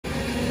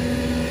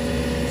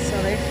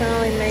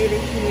finally made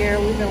it here.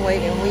 We've been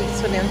waiting weeks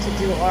for them to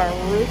do our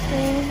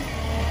roofing.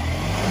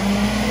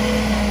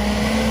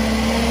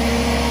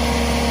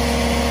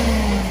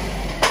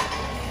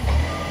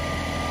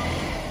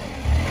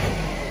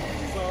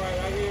 It's all right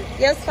right here?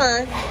 Yes,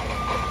 fine.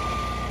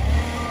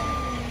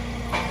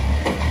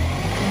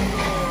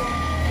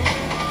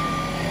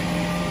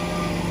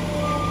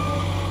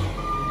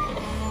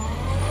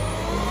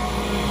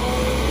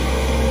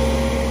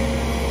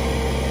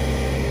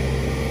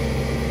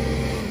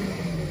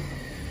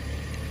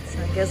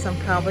 I guess I'm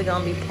probably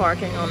gonna be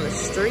parking on the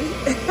street.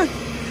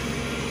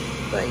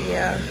 But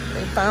yeah,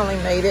 they finally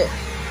made it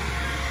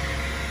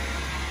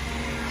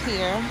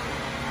here.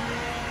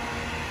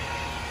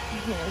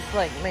 It's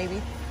like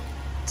maybe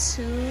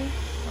 2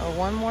 or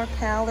 1 more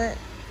pallet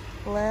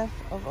left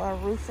of our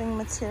roofing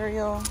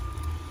material.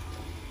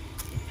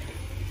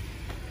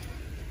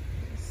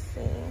 Let's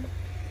see.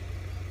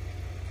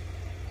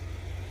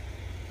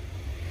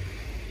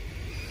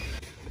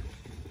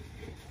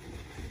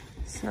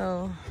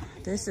 So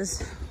this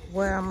is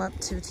where I'm up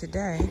to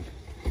today.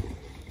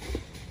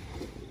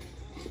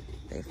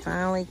 They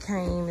finally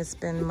came. It's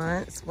been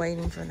months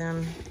waiting for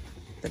them,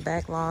 the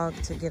backlog,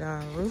 to get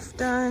our roof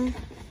done.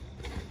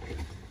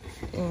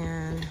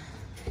 And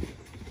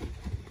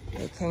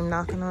they came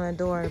knocking on the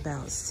door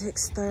about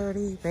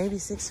 6:30, maybe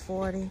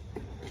 6:40.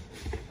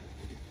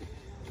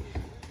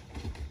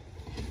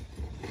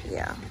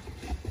 Yeah.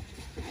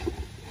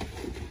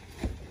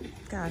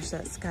 Gosh,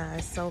 that sky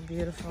is so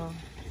beautiful.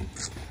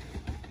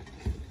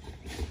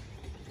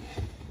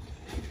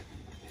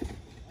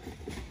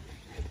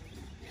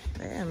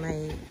 They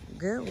made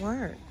good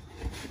work.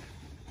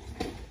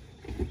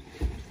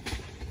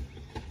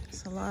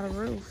 It's a lot of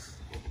roof.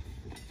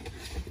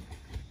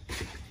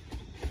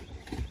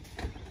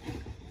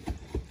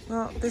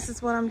 Well, this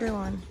is what I'm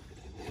doing.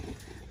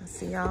 I'll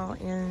see y'all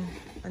in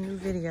a new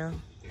video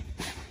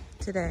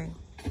today.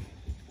 If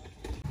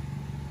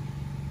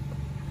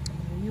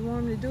you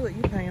want them to do it,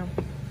 you pay them.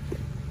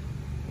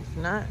 If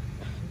not,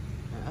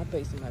 I'll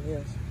pay somebody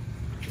else.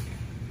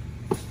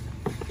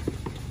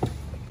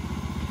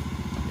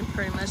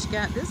 Pretty much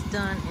got this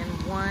done in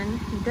 1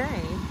 day.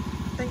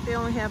 I think they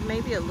only have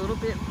maybe a little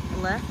bit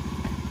left.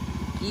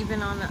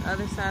 Even on the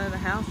other side of the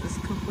house is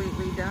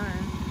completely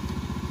done.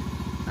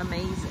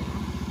 Amazing.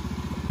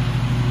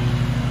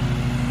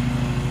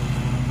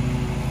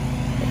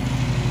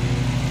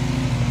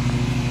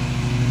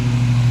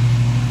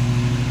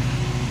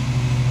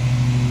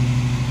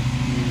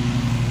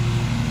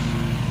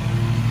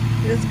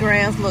 This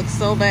grass looks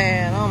so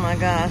bad. Oh my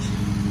gosh.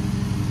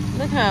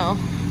 Look how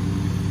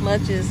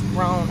much is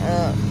grown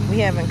up. We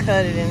haven't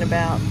cut it in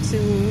about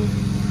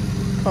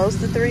close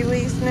to 3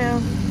 weeks now.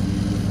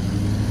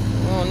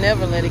 We'll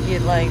never let it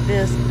get like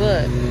this,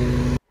 but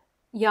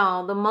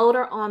y'all, the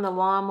motor on the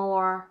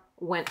lawnmower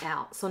went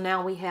out, so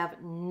now we have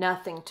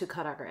nothing to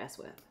cut our grass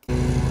with.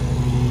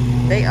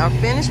 They are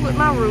finished with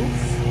my roof.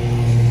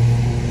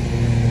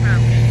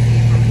 I'm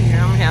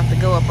gonna have to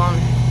go up on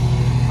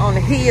the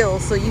hill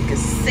so you can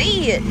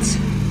see it.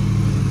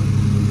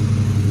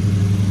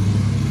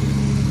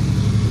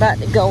 About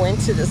to go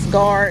into this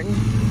garden,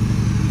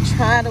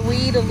 try to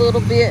weed a little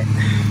bit.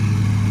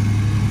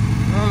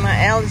 Well, my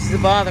allergies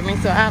are bothering me,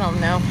 so I don't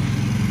know.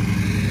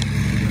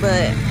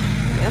 But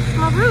that's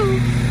my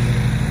roof.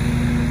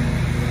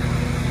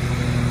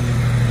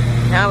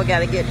 Now we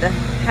gotta get the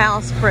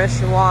house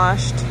pressure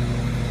washed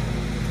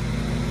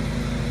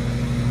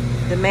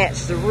to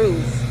match the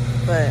roof,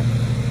 but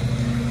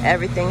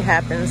everything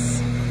happens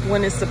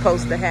when it's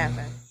supposed to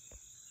happen.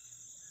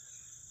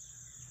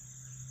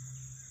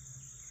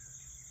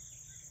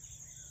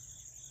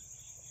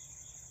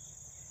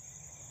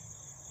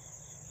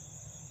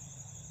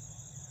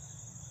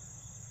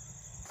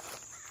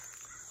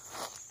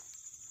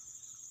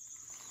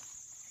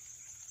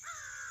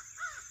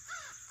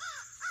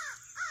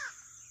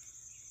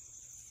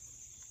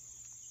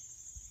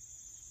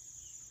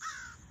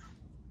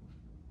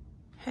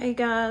 Hey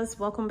guys,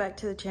 welcome back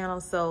to the channel.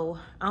 So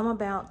I'm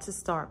about to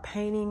start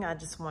painting. I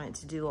just wanted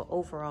to do an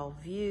overall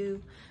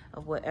view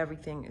of what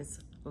everything is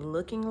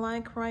looking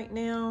like right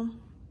now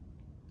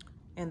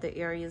and the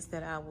areas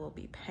that I will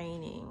be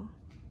painting.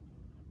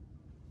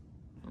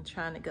 I'm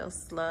trying to go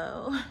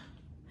slow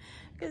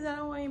because I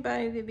don't want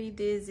anybody to be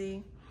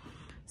dizzy.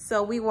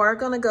 So we were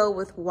gonna go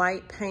with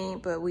white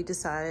paint, but we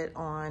decided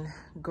on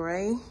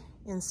gray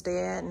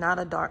instead. Not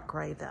a dark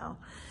gray though.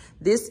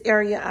 This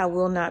area I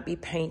will not be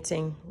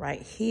painting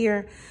right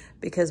here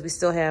because we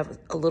still have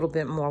a little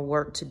bit more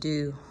work to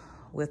do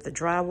with the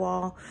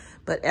drywall,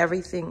 but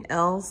everything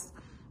else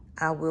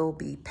I will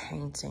be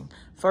painting.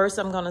 First,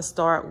 I'm gonna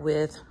start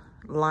with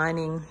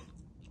outlining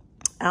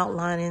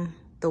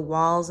the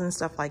walls and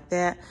stuff like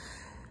that.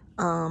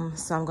 So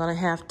I'm gonna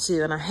have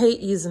to, and I hate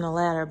using a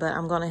ladder, but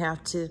I'm gonna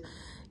have to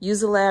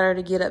use a ladder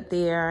to get up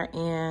there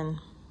and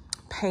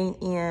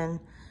paint in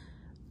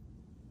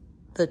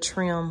the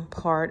trim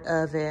part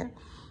of it.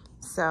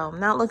 So I'm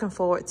not looking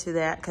forward to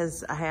that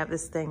because I have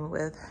this thing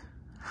with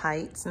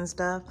heights and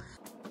stuff.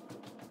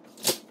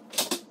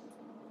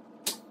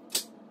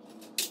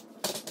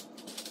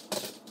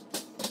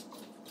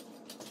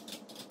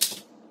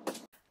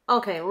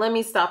 Okay, let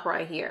me stop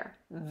right here.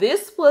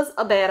 This was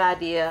a bad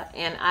idea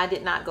and I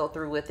did not go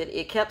through with it.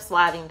 It kept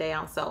sliding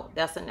down, so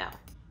that's a no.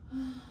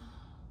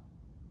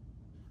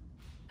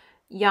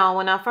 Y'all,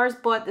 when I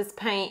first bought this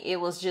paint, it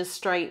was just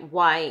straight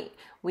white.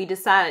 We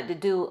decided to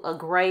do a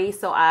gray,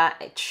 so I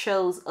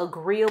chose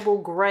agreeable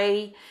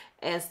gray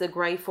as the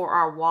gray for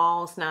our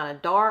walls, not a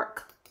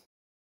dark.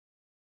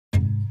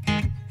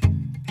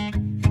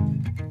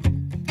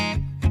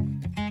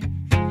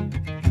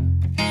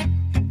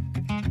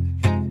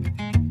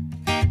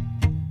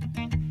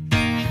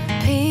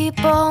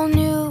 People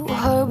knew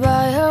her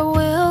by her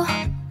will,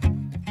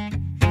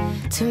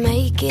 to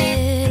make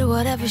it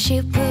whatever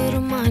she put her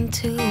mind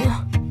to.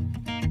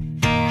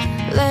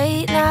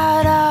 Late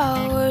night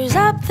hours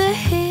up the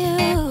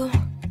hill,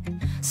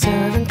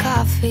 serving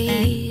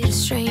coffee to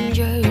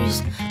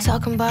strangers,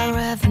 talking about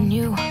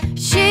revenue.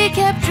 She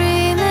kept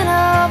dreaming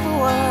of a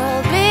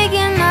world big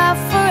enough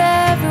for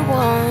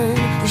everyone,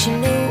 but she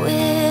knew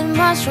it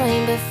must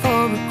rain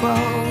before it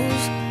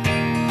grows.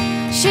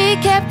 She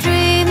kept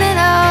dreaming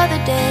of the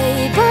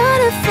day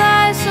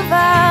butterflies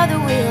survive the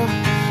wheel,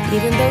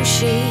 even though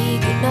she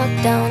got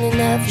knocked down and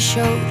never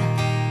showed.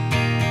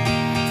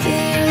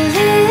 Dear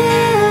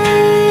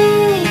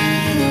Lily,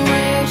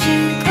 where'd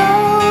you go?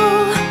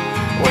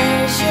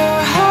 Where's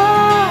your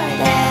heart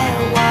at?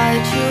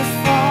 Why'd you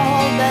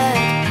fall back?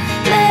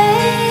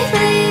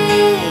 Lately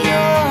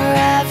your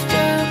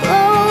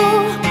afterglow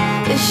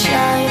is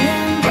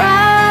shining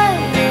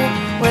brighter,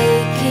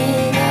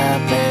 waking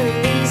up an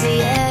easy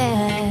egg.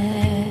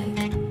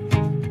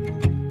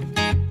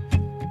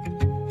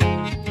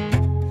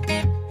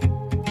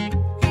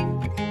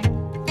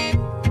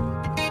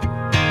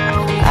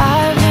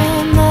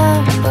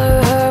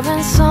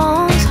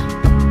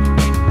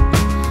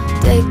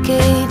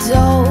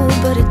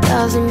 But it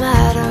doesn't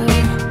matter.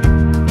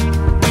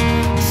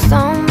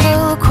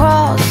 Stumble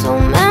across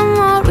old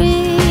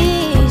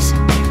memories,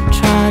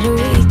 try to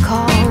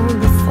recall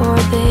before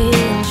they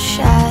all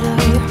shatter.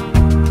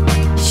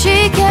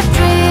 She kept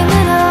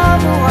dreaming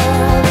of a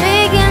world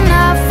big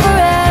enough for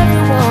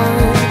everyone,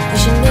 but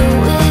she knew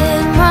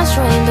it must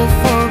rain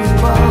before it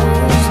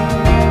grows.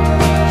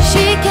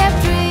 She kept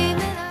dreaming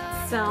of...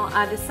 So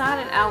I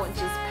decided I would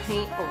just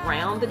paint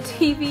around the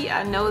TV.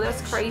 I know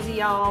that's crazy,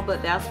 y'all,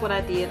 but that's what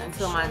I did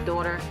until I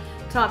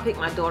picked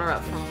my daughter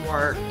up from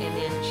work, and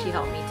then she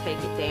helped me take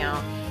it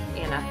down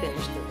and I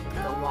finished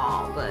the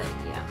wall. But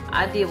yeah,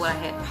 I did what I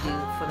had to do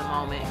for the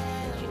moment.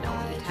 You know,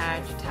 when you're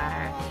tired, you're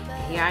tired.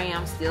 And here I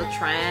am still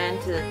trying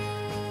to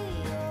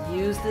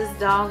use this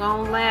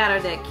doggone ladder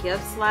that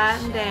kept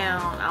sliding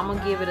down. I'm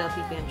gonna give it up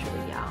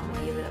eventually, y'all. I'm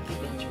gonna give it up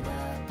eventually.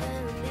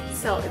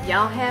 So if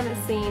y'all haven't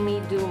seen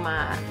me do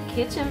my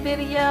kitchen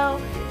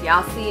video,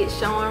 y'all see it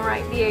showing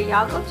right there.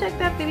 Y'all go check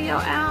that video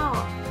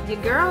out.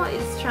 Your girl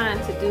is trying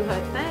to do her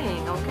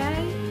thing,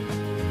 okay?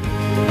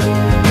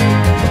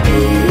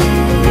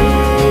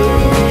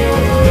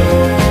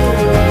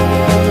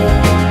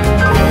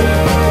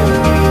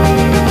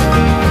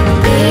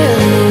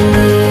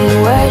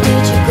 Where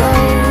did you go?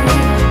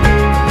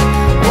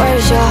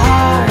 Where's your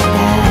heart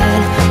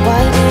at?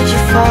 Why did you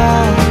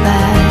fall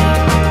back?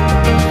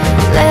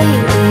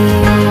 Lately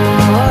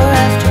your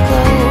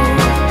afterglow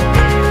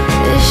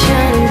is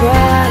shining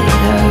brighter.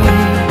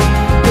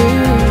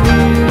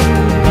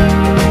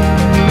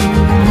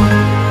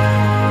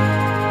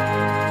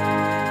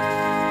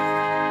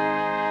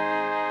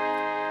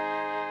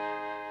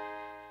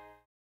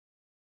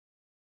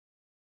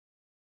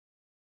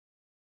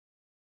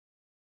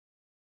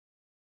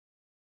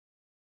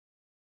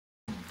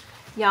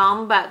 Y'all,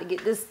 I'm about to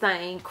get this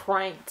thing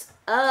cranked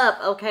up.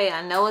 Okay,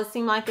 I know it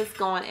seemed like it's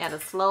going at a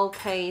slow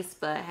pace,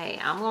 but hey,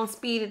 I'm going to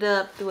speed it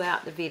up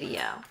throughout the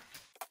video.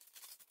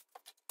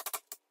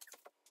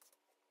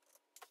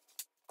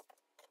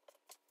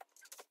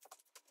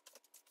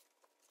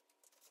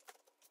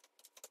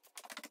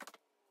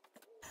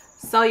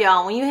 So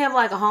y'all, when you have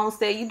like a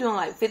homestead, you're doing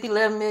like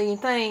 11 million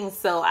things.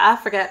 So I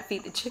forgot to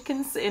feed the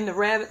chickens and the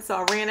rabbits, so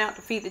I ran out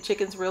to feed the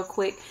chickens real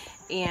quick,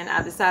 and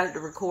I decided to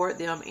record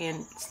them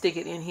and stick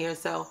it in here.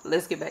 So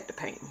let's get back to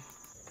painting.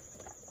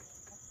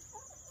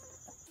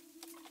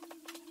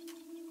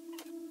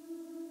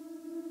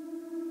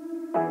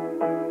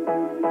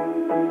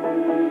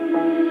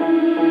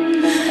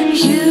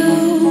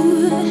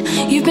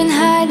 You've been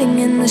hiding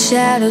in the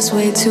shadows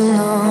way too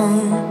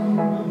long.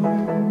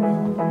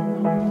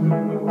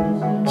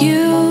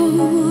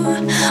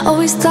 You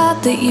always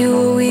thought that you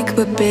were weak,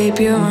 but babe,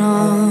 you're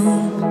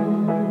wrong.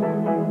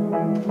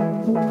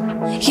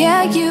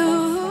 Yeah,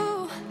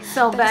 you.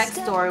 So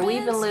backstory,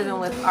 we've been living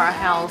with our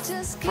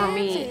house, for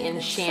me, in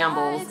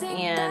shambles,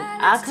 and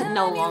I could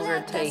no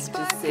longer take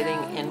just sitting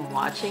and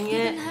watching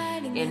it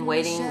and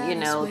waiting, you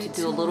know, to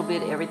do a little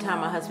bit every time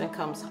my husband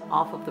comes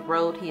off of the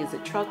road. He is a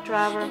truck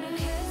driver.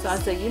 So I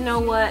said, you know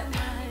what?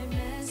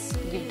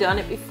 You've done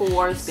it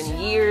before. It's been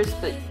years,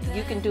 but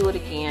you can do it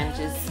again.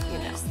 Just, you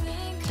know,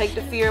 take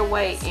the fear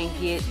away and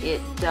get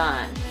it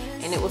done.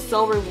 And it was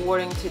so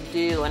rewarding to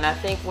do. And I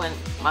think when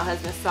my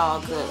husband saw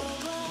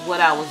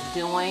what I was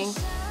doing,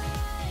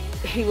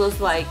 he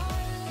was like,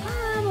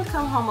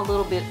 come home a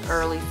little bit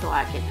early so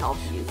I can help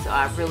you. So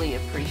I really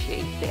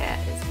appreciate that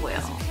as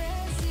well.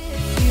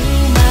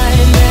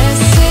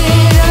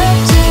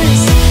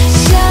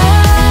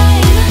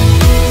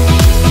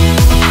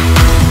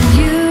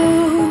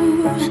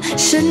 You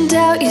shouldn't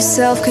doubt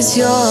yourself, 'cause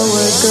you're a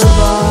work of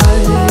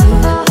art.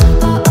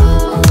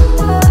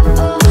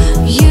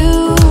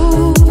 You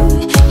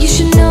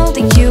should know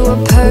that you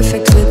are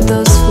perfect with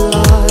those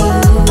flaws.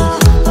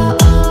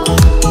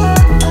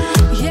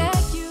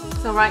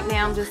 So right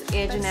now I'm just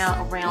edging out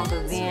around the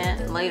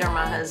vent. Later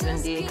my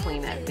husband did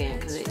clean that vent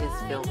because it is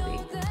filthy.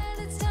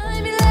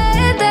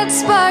 Let that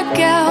spark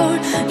out.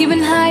 You've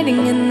been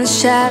hiding in the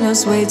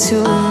shadows way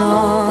too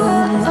long.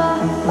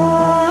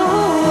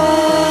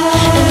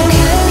 And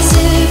 'cause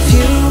if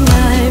you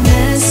might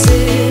mess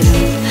it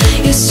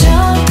up, you're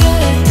stronger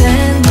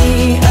than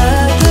the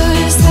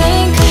others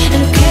think.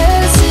 And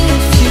 'cause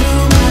if you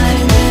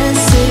might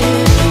mess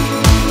it up,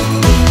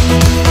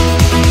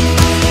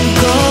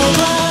 go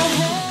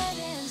ahead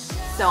and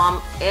So I'm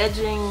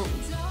edging,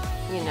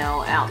 you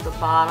know, out the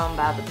bottom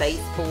by the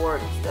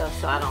baseboard and stuff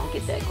so I don't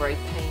get that gray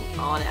paint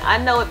on it. I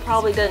know it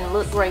probably doesn't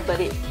look gray, but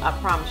I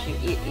promise you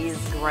it is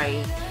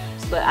gray.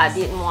 But I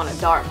didn't want a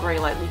dark gray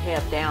like we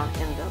have down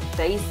in the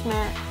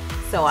basement.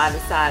 So I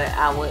decided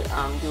I would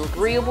do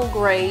agreeable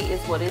gray is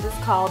what it is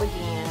called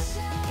again.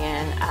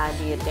 And I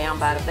did down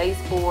by the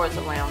baseboards,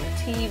 around the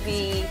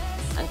TV,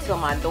 until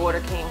my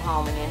daughter came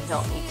home and then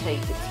helped me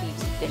take the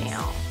TV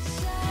down.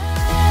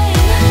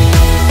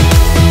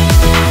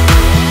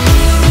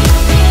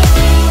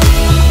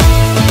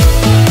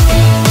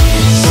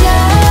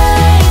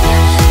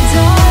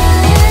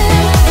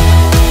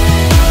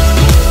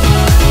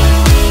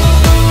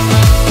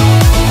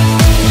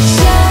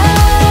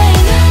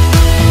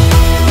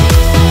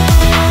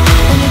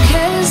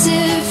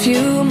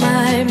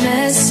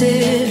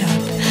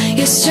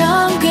 you're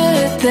stronger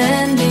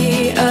than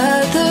the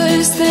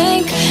others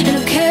think. And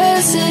who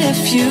cares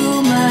if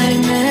you might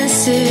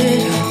mess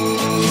it up?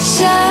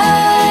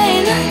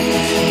 Shine,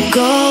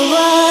 go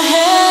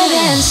ahead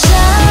and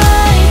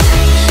shine,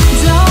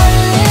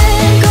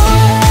 darling, go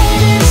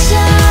ahead and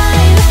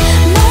shine,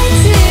 my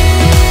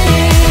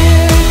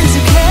dear. 'Cause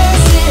who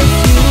cares if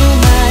you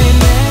might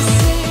mess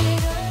it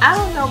up? I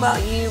don't know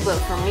about you, but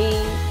for me,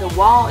 the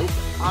wall is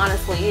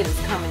honestly, it is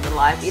coming to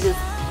life. It is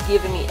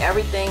giving me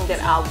everything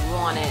that I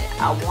wanted.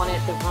 I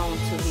wanted the room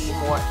to be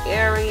more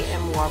airy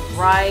and more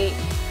bright.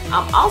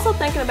 I'm also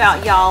thinking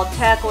about y'all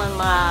tackling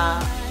my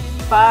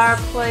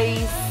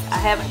fireplace. I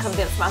haven't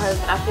convinced my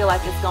husband. I feel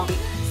like it's gonna be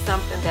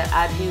something that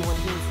I do when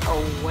he's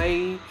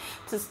away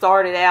to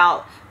start it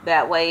out.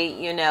 That way,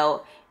 you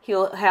know,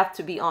 he'll have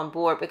to be on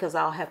board because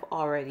I'll have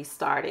already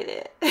started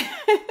it.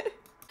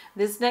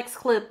 This next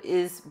clip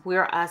is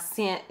where I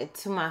sent it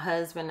to my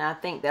husband. I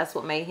think that's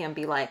what made him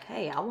be like,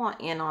 hey, I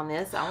want in on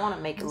this. I want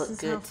to make it look good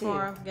too. This is how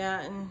far I've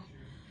gotten.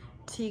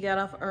 T got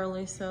off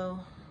early, so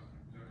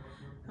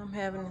I'm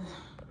having to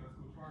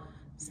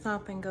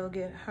stop and go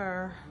get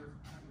her.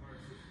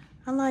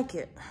 I like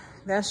it.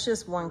 That's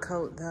just one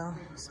coat though.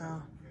 So,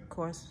 of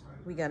course,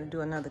 we got to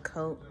do another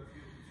coat.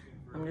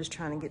 I'm just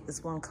trying to get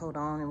this one coat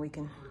on and we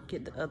can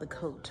get the other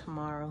coat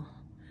tomorrow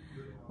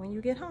when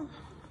you get home.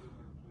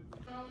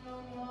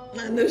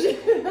 I knew she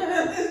was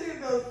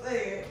gonna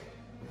say it.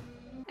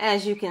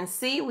 As you can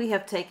see, we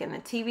have taken the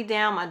TV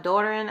down, my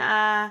daughter and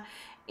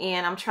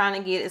I'm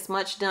trying to get as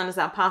much done as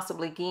I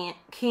possibly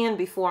can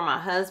before my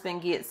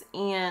husband gets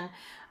in.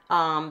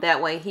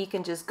 That way he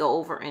can just go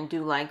over and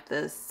do like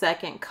the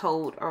second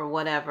coat or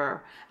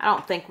whatever. I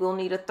don't think we'll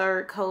need a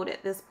third coat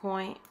at this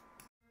point.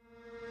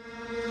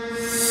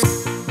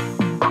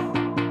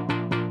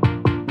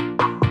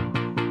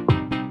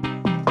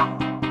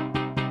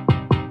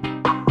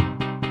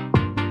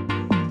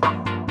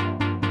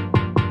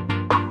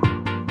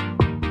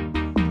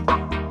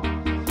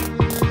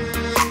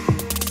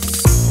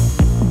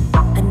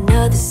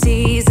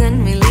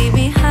 Season may leave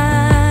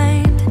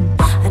behind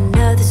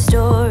another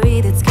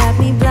story that's got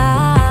me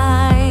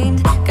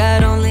blind.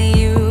 Got only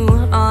you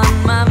on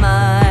my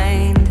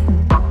mind.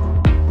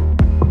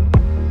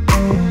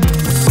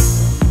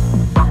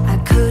 I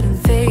couldn't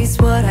face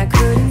what I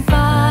couldn't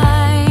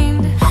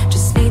find.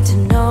 Just need to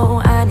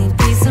know I need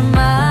peace of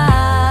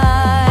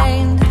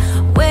mind.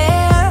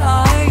 Where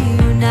are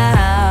you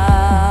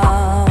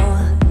now?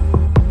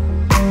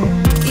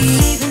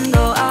 Even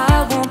though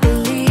I won't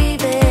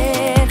believe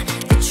it,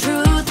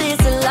 truth is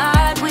a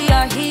lie, we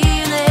are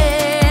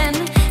healing.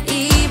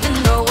 Even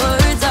though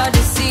words are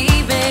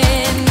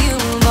deceiving, you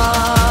move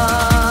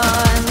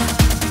on.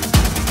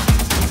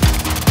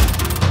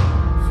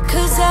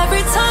 'Cause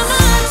every time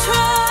I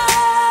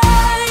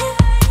try,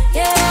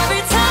 yeah,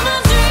 every time I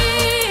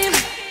dream,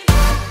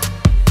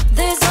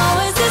 there's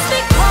always this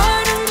big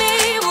part of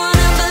me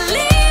wanna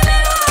believe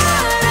in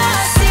what I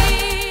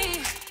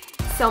see.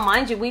 So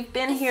mind you, we've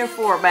been here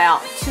for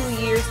about 2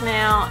 years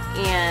now,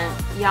 and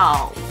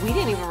y'all, we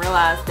didn't even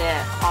realize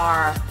that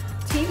our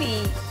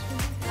TV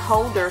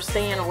holder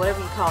stand or whatever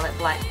you call that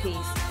black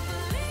piece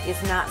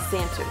is not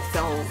centered.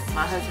 So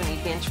my husband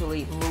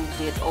eventually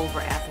moved it over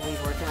after we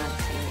were done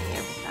painting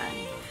everything.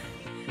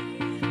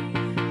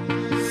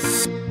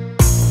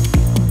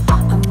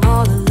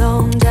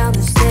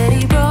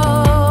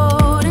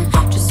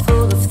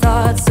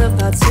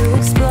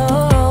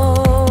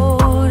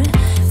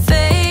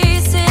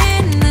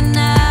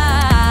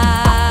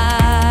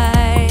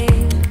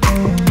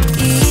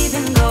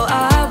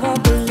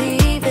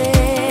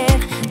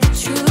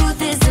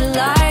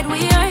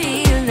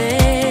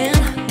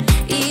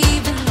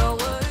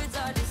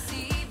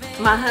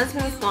 My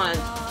husband's gonna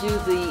do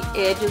the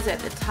edges at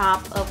the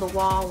top of the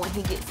wall when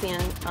he gets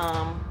in.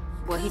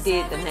 Well, he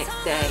did the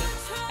next day.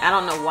 I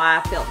don't know why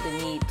I felt the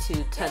need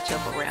to touch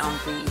up around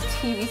the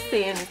TV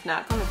stand. It's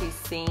not gonna be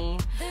seen.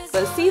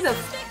 But see the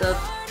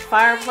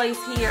fireplace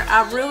here,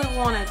 I really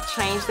want to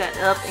change that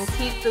up and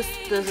keep the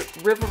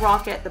river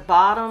rock at the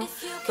bottom,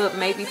 but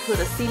maybe put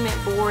a cement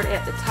board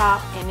at the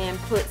top and then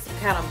put some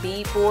kind of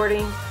bead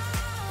boarding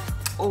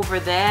over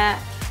that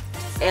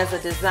as a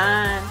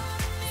design.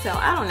 So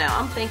I don't know,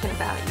 I'm thinking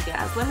about it, you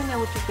guys. Let me know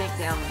what you think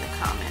down in the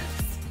comments.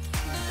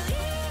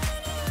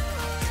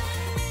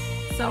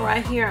 So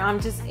right here, I'm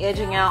just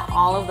edging out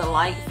all of the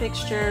light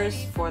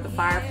fixtures for the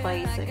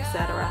fireplace,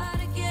 etc.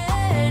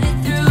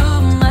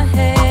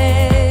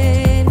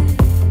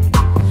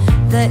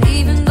 That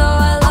even though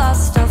I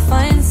lost, I'll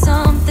find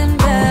something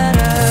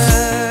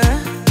better.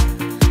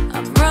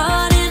 I'm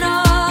running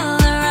all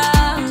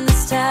around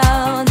this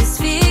town. This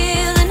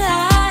feeling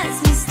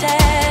has me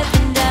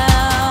stepping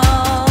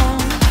down.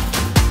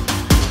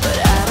 But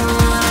I don't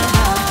wanna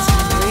have to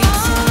breathe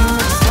too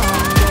much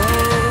longer.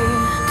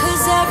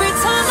 'Cause every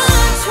time I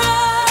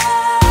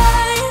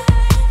try,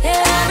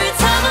 yeah, every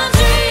time I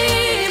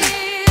dream,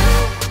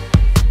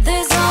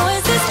 there's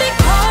always this big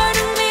part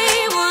of me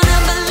wanna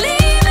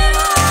believe in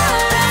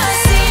what I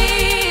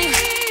see.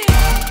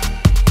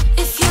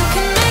 If you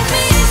can make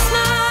me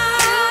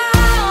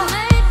smile,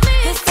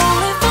 if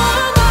only for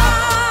a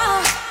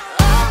while,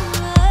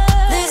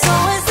 there's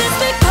always this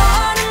big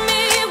part of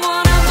me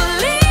wanna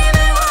believe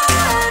in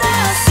what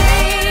I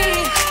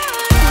see.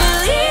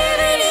 Believe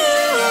in you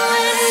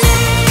and me.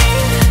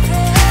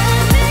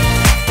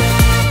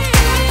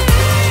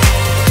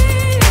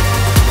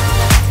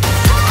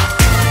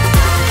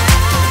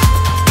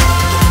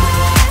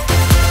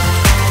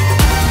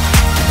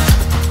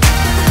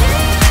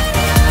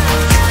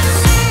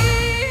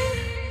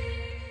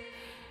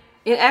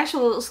 It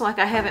actually looks like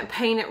I haven't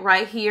painted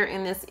right here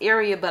in this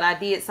area, but I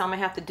did, so I'm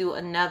gonna have to do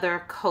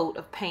another coat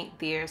of paint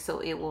there so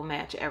it will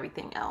match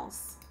everything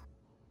else.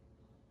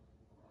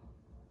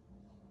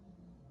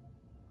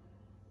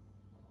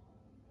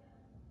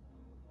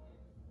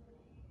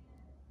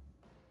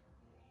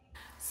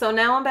 So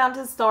now I'm about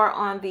to start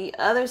on the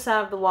other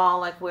side of the wall,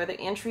 like where the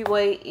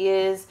entryway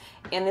is.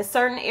 And there's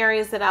certain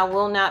areas that I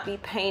will not be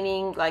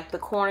painting, like the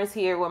corners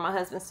here where my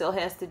husband still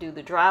has to do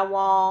the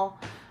drywall,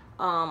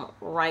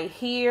 right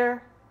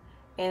here.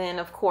 And then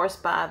of course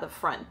by the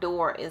front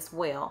door as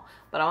well.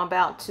 But I'm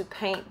about to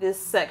paint this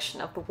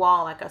section of the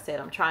wall. Like I said,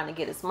 I'm trying to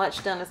get as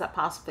much done as I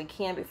possibly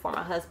can before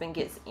my husband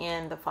gets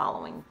in the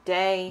following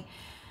day,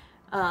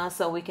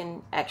 so we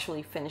can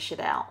actually finish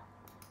it out.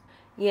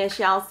 Yes,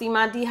 y'all see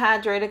my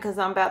dehydrator because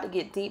I'm about to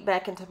get deep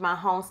back into my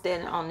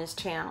homesteading on this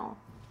channel.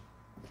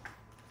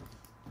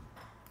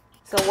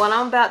 So what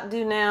I'm about to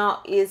do now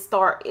is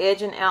start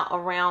edging out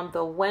around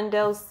the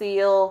window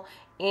sill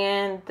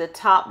and the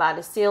top by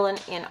the ceiling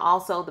and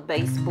also the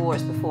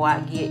baseboards before I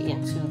get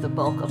into the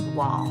bulk of the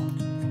wall.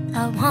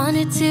 I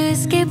wanted to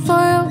escape for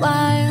a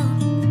while.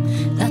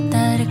 Thought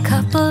that a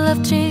couple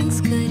of drinks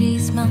could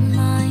ease my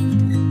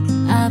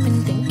mind. I've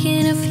been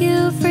thinking of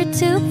you for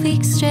 2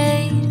 weeks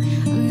straight.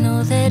 I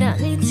know that I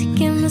need to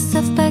get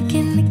myself back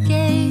in the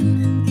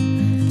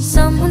game.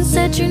 Someone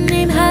said your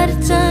name had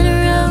a turn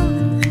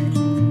around.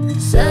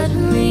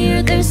 Suddenly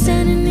you're there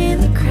standing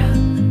in the crowd.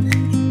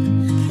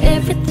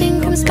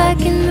 Everything comes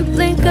back in the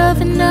blink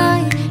of an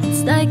eye.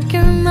 It's like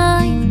you're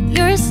mine,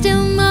 you're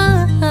still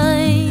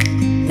mine.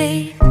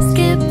 They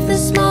skip the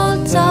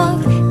small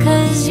talk,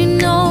 'cause you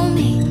know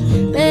me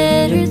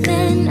better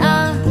than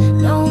I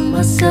know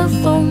myself.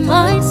 Oh,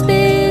 mine's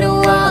been a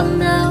while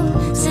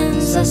now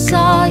since I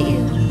saw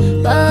you,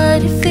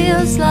 but it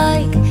feels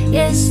like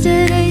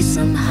yesterday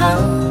somehow.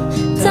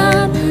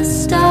 Time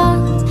has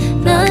stopped,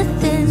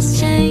 nothing's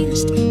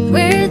changed,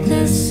 we're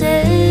the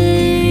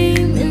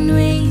same. And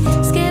we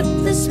skip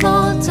the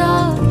small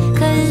talk,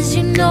 'cause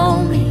you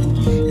know me,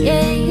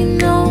 yeah, you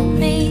know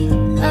me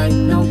like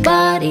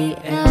nobody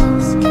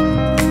else.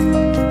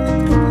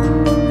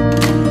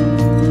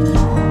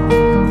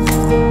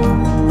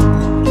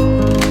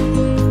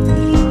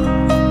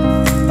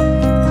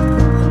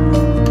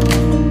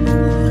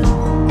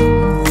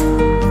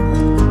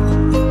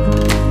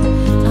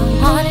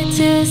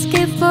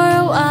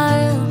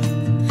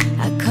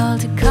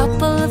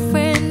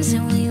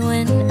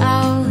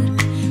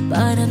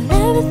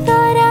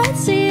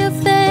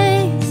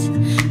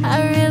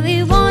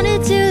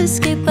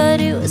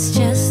 But it was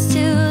just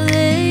too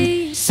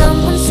late.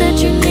 Someone said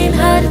your name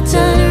had a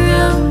turn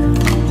around.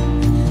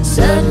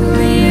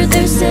 Suddenly you're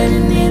there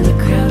standing in the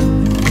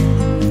crowd.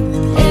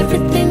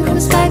 Everything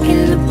comes back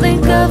in the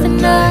blink of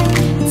an eye.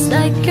 It's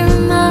like you're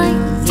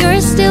mine,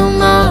 you're still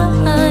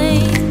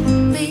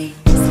mine. We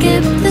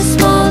skip the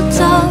small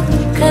talk,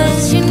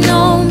 'cause you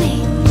know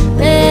me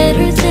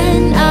better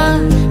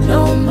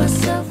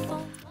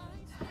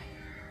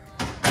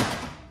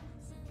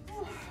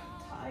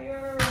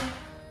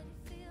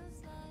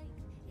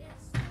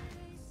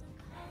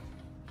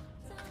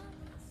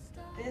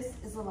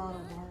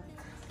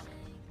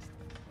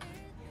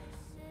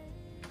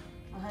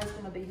Laura's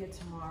gonna be here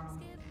tomorrow.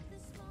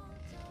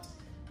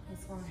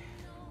 He's gonna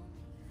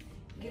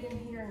get in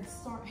here and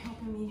start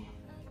helping me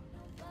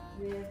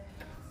with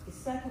the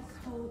second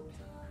coat.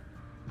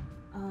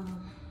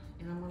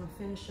 And I'm gonna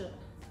finish up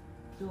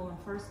doing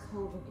first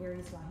coat in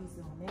areas while he's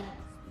doing that.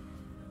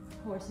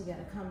 Of course, he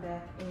gotta come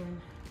back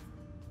and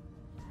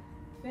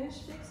finish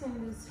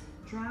fixing this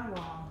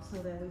drywall so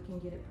that we can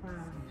get it primed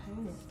and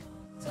painted.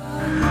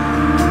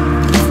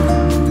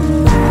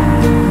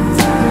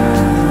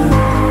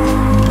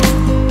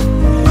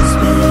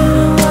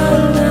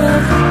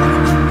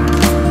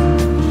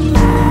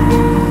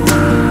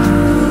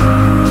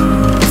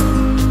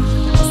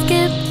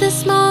 Skip the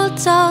small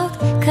talk,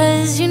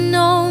 'cause you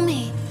know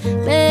me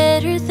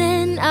better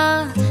than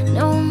I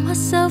know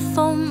myself.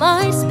 Oh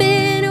my, it's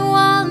been a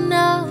while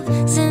now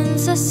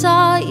since I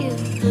saw you,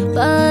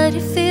 but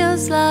it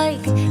feels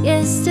like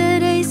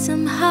yesterday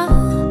somehow.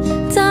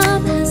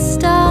 Time has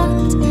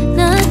stopped,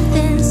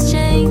 nothing's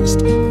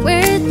changed,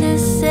 we're the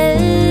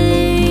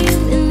same.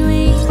 And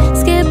we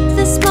skip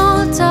the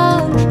small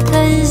talk,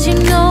 'cause you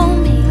know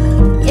me,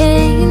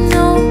 yeah, you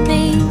know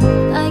me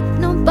like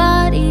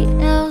nobody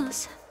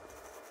else.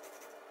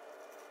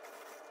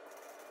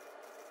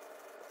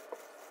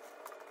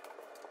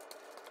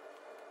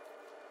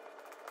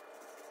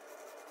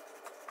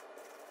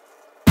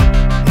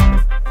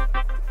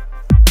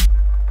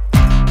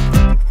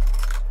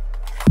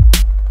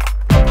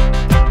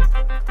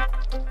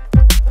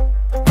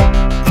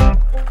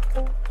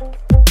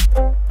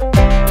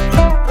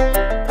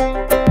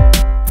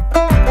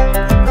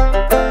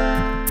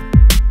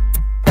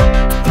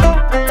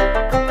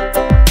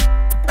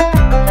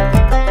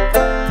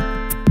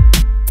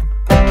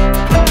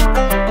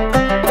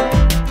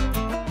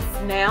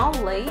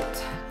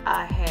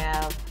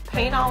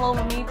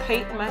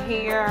 Paint my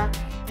hair,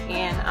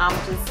 and I'm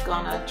just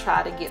gonna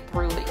try to get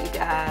through it, you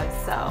guys,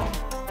 so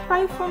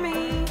pray for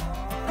me.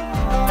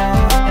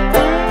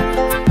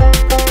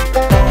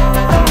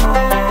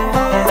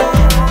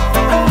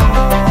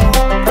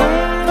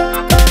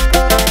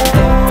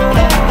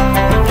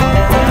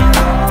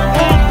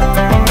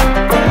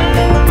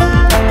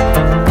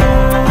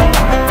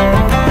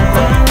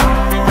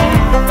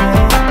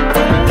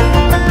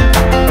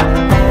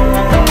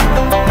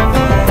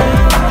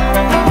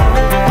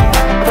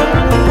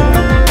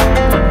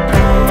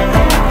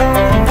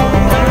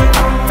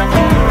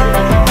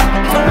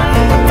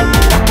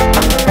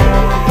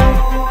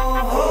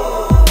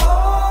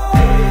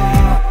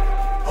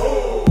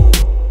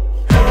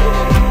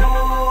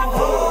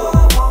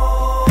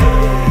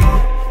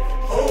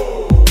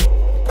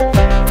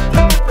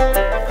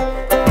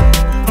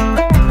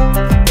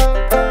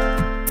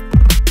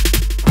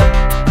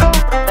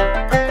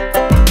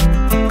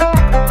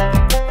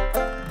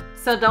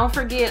 So don't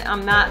forget,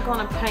 I'm not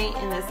going to paint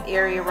in this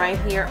area right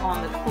here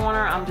on the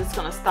corner. I'm just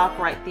going to stop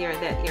right there at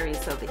that area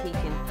so that he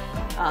can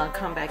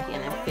come back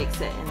in and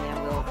fix it, and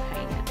then we'll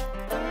paint it.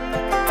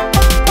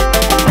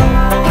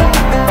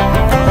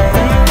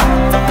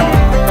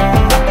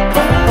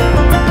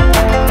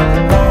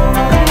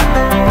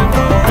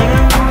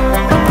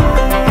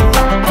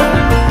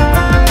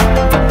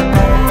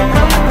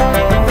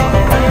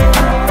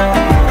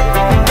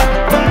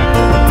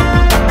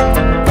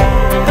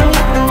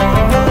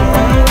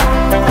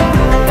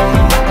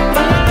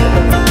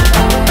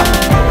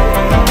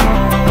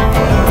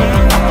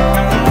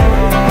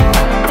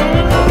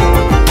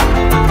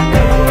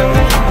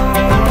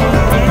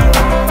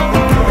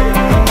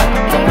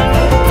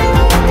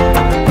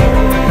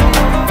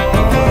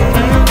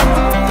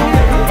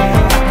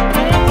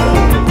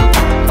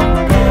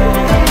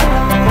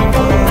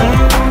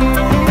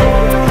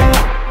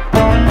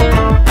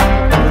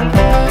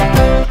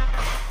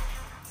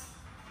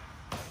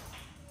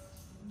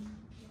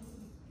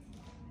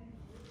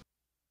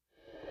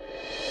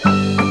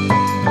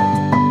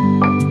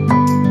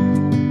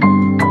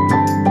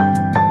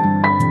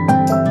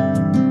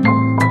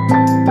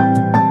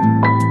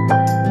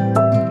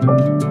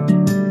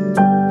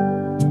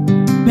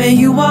 May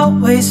you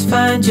always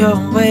find your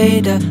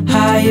way to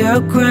higher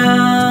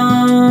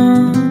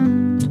ground.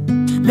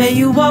 May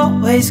you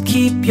always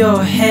keep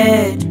your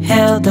head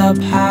held up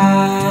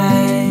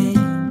high.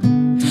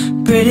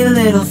 Pretty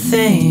little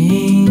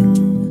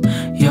thing,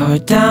 you're a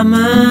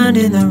diamond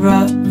in the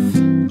rough,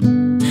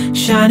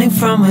 shining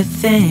from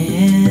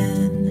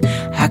within.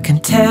 I can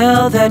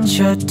tell that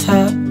you're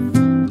tough.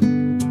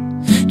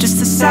 Just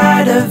the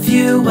sight of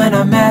you when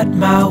I'm at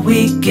my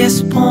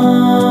weakest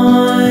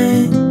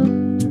point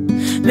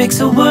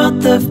makes a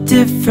world of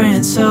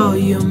difference, oh,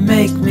 you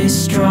make me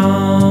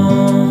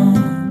strong.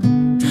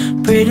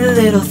 Pretty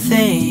little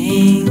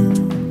thing,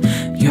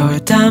 you're a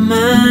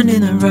diamond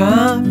in the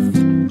rough,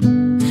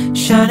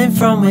 shining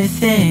from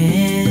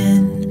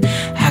within.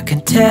 I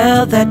can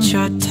tell that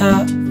you're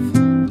tough.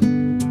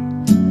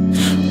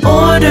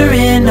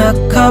 Ordering a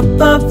cup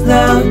of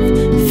love,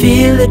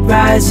 feel it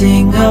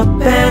rising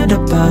up and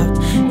above.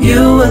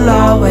 You will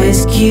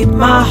always keep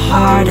my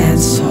heart and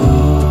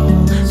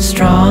soul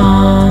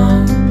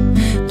strong.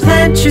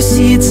 Plant your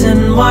seeds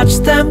and watch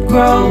them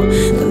grow.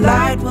 The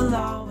light will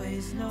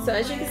always know. So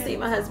as you can see,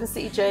 my husband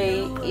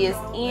CJ is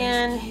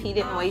in. He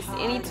didn't waste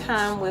any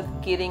time with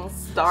getting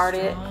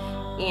started,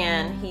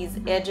 and he's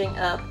edging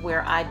up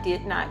where I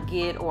did not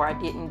get or I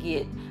didn't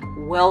get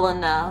well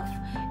enough.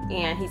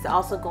 And he's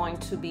also going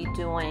to be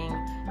doing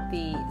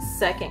the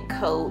second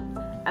coat.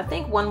 I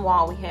think one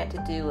wall we had to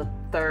do a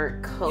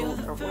third coat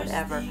or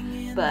whatever,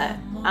 but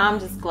I'm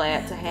just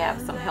glad to have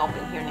some help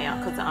in here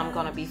now, because I'm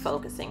going to be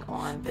focusing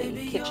on the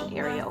kitchen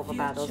area over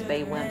by those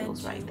bay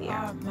windows right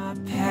there.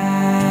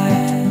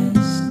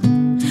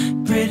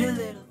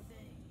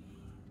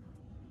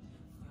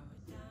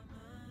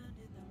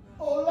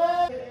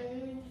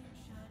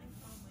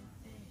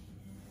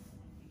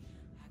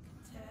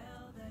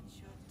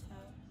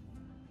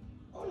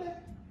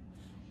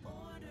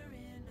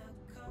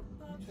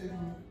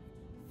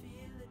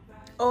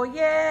 Oh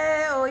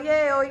yeah, oh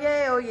yeah, oh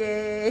yeah, oh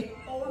yeah.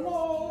 Oh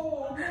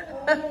no.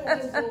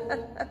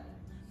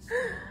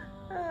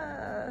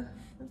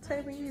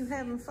 Taylor, you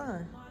having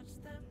fun.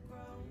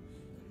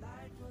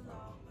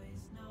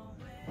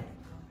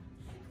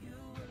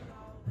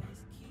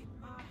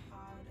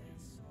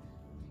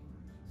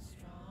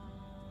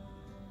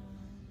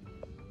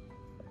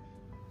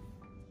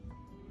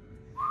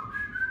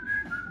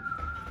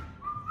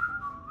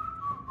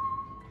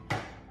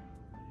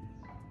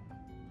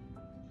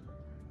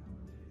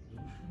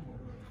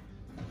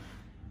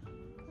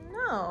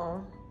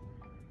 No.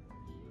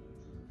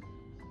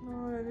 I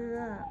don't want to do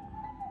that.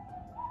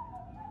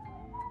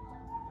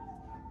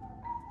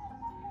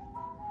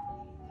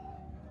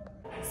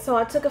 So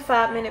I took a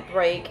 5-minute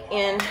break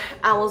and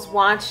I was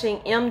watching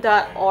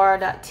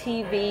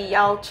m.r.tv.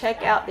 Y'all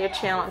check out their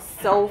channel. It's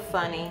so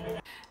funny.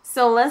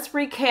 So let's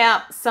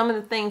recap some of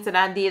the things that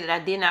I did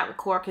not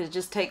record, because it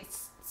just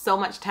takes so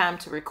much time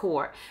to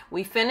record.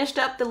 We finished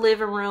up the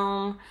living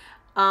room.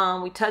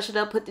 We touched it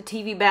up, put the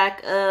TV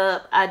back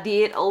up. I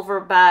did over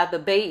by the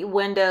bay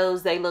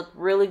windows. They look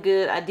really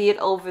good. I did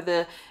over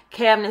the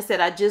cabinets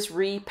that I just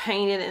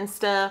repainted and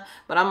stuff,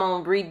 but I'm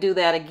gonna redo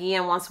that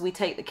again once we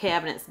take the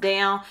cabinets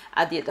down.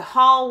 I did the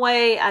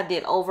hallway. I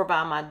did over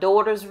by my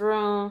daughter's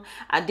room.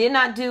 I did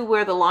not do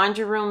where the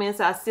laundry room is.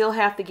 I still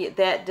have to get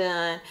that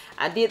done.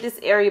 I did this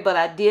area, but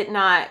I did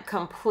not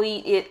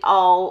complete it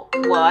all.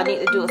 Well, I need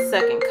to do a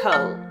second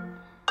coat.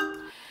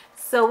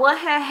 So what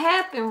had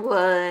happened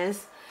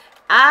was,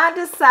 I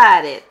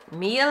decided,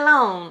 me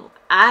alone,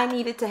 I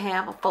needed to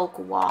have a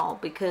focal wall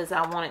because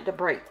I wanted to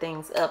break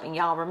things up. And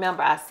y'all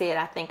remember I said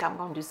I think I'm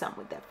going to do something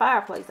with that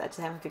fireplace. I just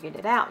haven't figured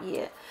it out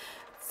yet.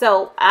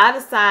 So I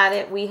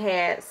decided we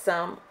had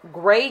some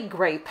gray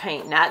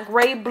paint, not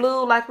gray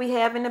blue like we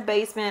have in the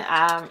basement.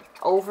 I'm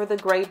over the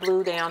gray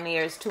blue down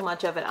there. It's too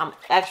much of it. I'm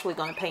actually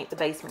going to paint the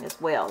basement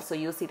as well. So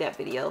you'll see that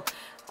video.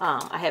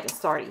 I haven't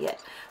started yet.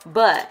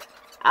 But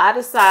I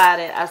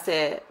decided, I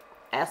said,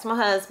 ask my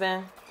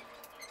husband.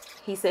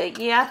 He said,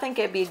 yeah, I think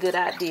it'd be a good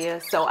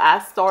idea. So I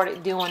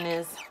started doing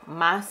this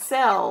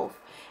myself.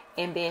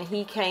 And then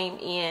he came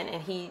in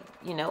and he,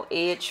 you know,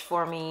 edged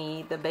for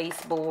me the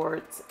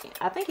baseboards.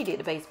 I think he did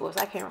the baseboards.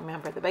 I can't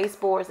remember. The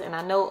baseboards. And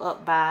I know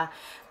up by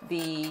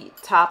the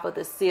top of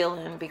the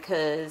ceiling,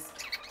 because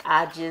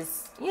I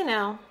just, you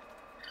know,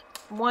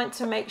 want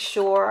to make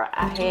sure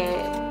I had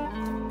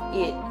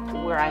it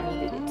where I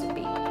needed it to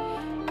be.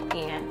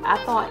 And I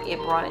thought it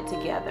brought it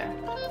together.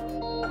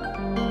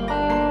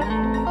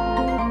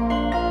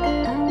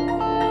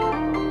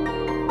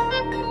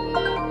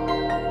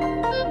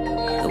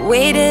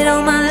 Waited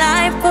all my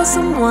life for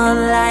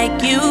someone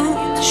like you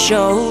to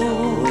show.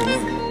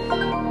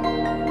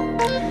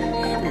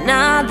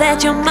 Now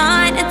that you're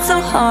mine, it's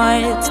so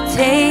hard to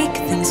take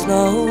things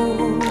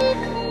slow.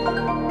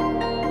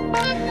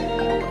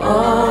 Oh,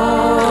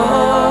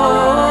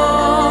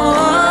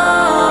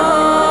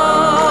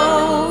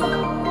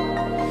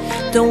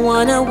 don't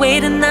wanna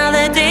wait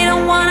another day,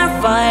 don't want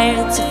our fire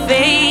to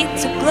fade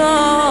to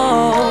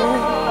glow.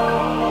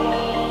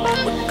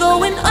 We're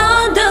going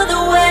under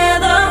the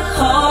weather,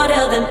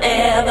 harder than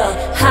ever,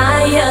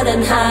 higher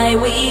than high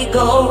we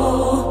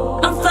go.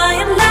 I'm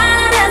flying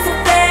light as a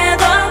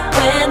feather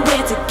when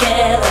we're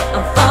together.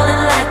 I'm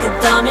falling like a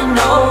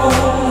domino.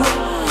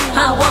 I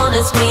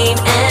wanna scream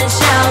and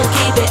shout,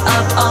 keep it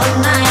up all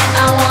night. I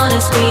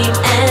wanna scream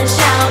and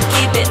shout,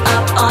 keep it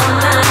up all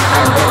night. I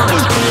wanna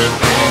scream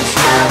and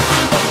shout,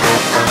 keep it up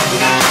all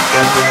night. I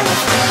wanna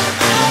scream and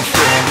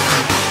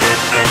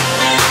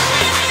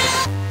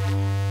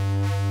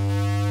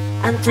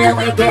shout, until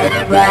we get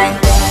it right.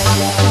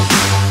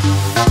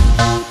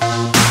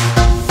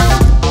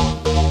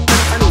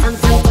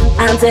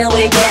 Until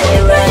we get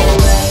it right.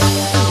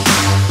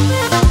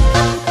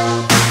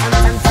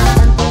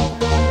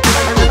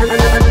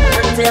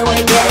 Until we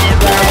get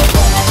it right.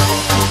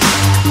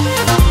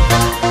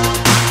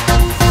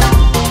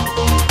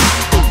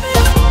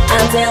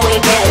 Until we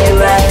get it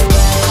right.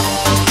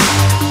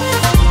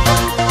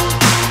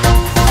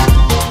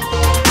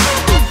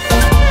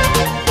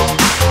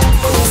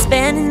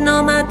 Spending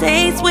all my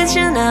days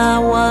wishing I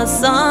was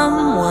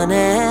someone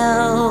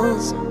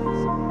else.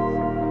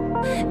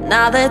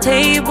 Now the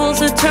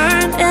tables are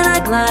turned and I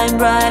climb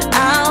right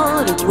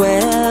out as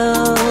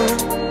well.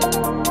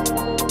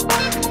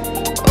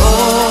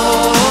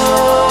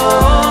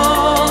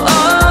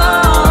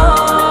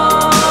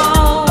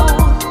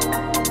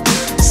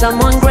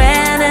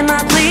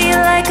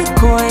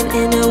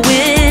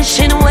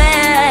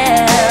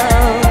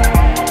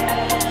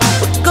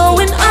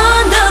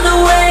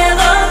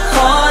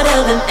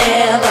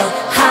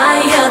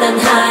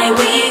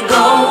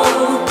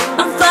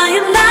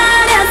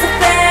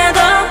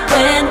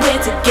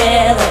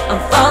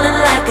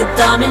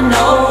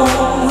 know.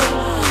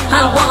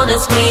 I wanna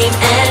scream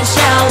and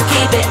shout,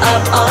 keep it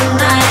up all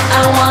night.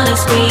 I wanna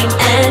scream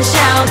and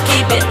shout,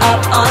 keep it up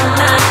all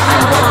night. I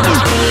wanna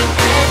scream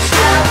and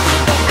shout,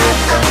 keep it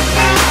up all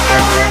night.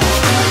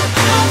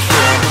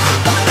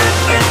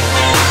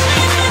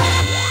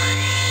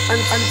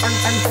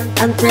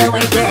 Until we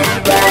get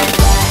it right.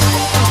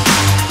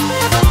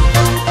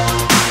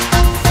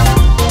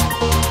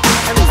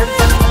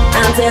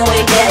 Until we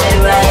get it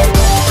right.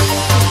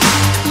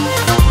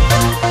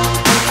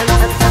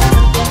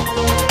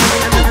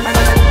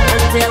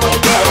 Until we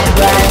get it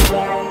right.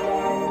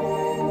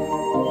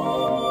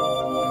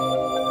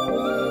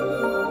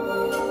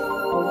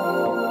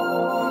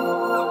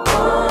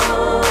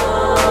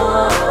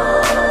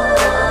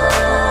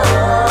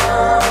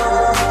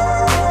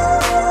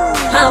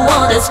 I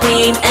wanna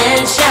scream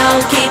and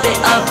shout, keep it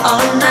up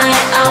all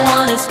night. I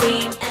wanna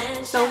scream and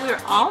shout. So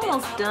we're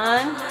almost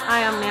done. I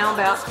am now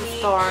about to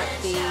start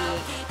the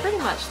pretty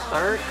much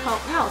third coat,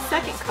 no,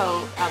 second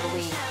coat, I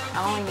believe.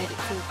 I only needed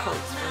 2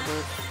 coats for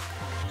this.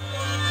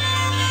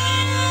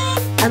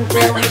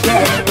 Until we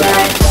get it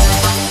right.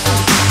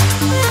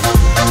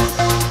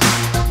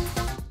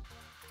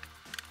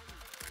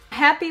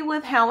 Happy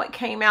with how it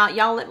came out.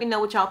 Y'all let me know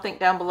what y'all think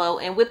down below.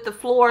 And with the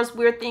floors,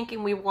 we're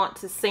thinking we want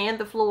to sand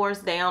the floors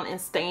down and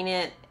stain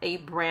it a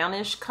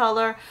brownish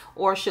color,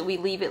 or should we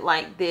leave it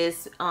like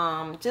this?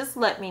 Just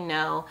let me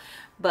know.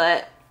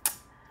 But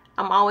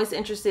I'm always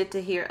interested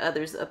to hear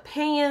others'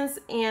 opinions,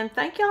 and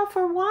thank y'all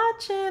for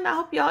watching. I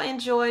hope y'all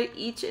enjoy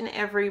each and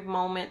every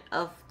moment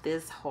of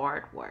this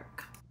hard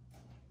work.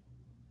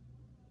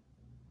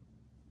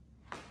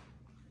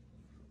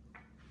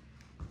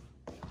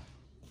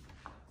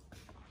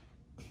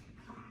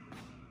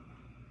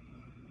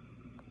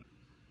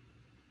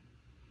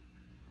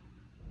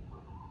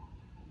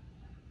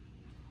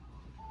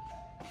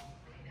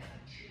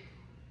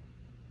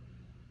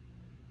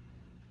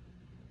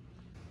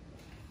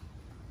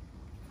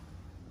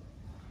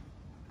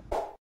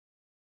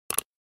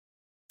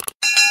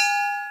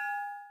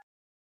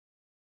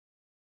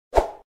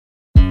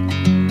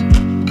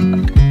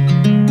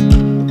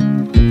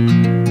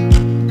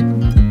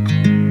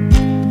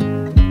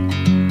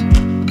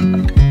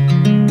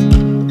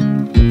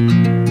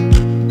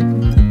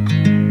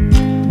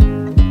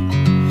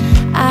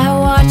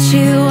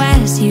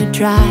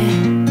 Try.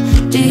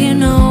 Do you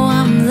know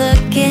I'm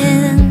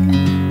looking?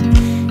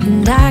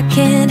 And I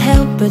can't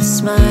help but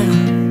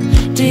smile.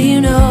 Do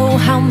you know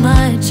how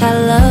much I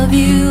love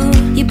you?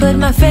 You put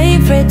my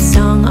favorite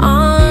song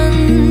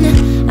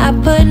on, I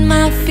put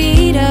my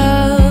feet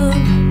up,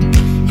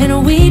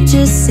 and we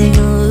just sing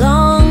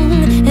along.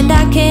 And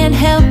I can't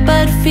help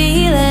but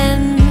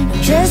feeling,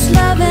 just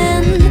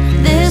loving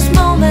this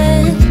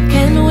moment.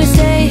 Can we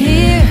stay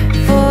here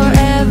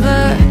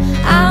forever?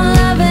 I'm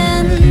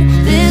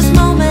loving this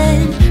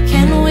moment.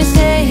 Can we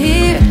stay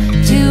here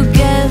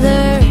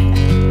together?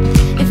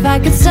 If I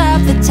could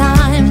stop the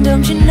time,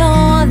 don't you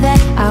know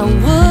that I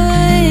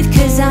would?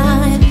 'Cause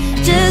I'm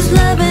just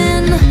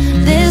loving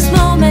this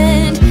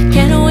moment.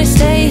 Can we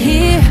stay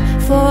here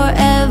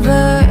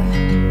forever?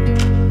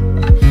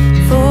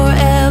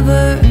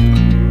 Forever.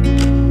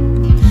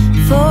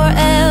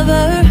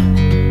 Forever.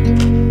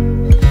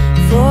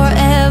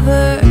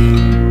 Forever.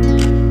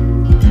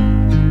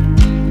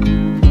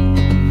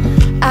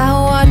 I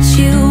watch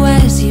you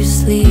as you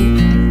sleep.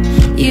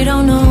 You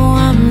don't know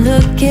I'm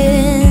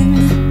looking.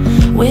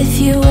 With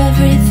you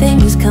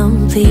everything's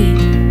complete.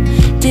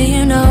 Do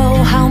you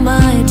know how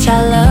much I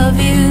love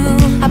you?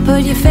 I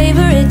put your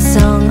favorite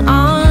song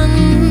on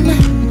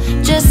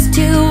just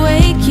to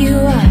wake you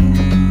up.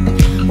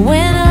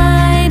 When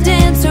I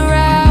dance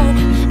around,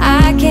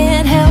 I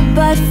can't help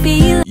but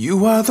feel.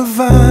 You are the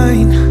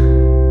vine,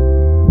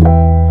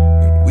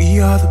 and we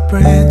are the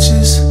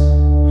branches.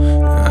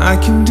 I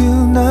can do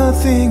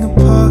nothing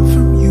apart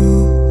from you.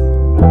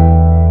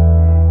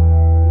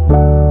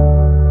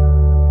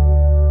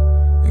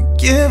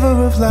 Giver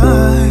of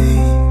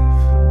life,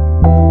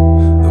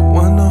 the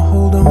one to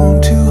hold on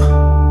to.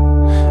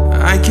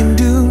 I can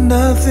do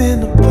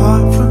nothing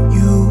apart from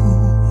you.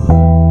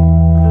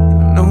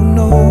 No,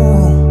 no.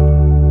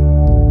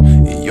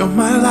 You're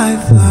my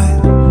lifeline.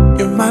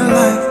 You're my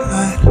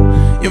lifeline.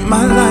 You're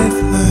my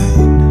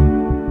lifeline.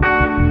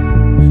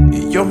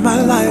 You're my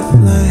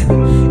lifeline.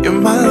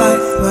 You're my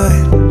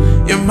lifeline.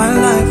 You're my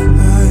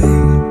lifeline.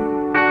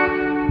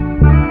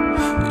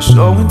 You're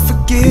showing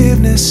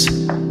forgiveness,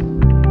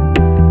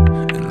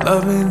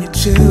 loving your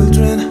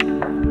children.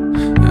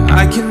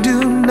 I can do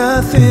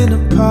nothing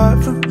apart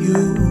from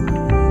you.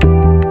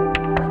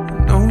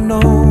 No,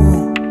 no.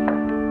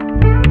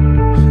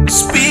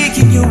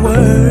 Speaking your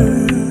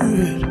word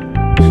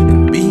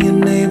and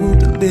being able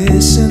to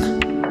listen.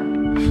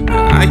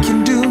 I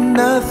can do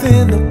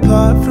nothing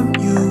apart from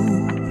you.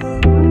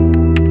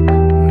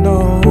 No.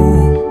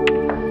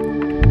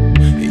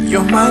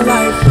 You're my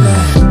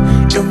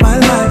lifeline. You're my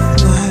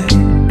lifeline.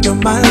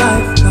 You're my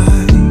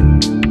lifeline.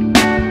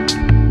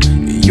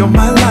 You're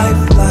my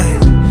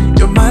lifeline,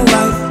 you're my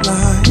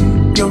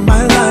lifeline, you're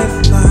my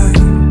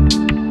lifeline.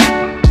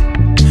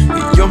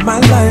 You're my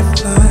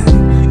lifeline.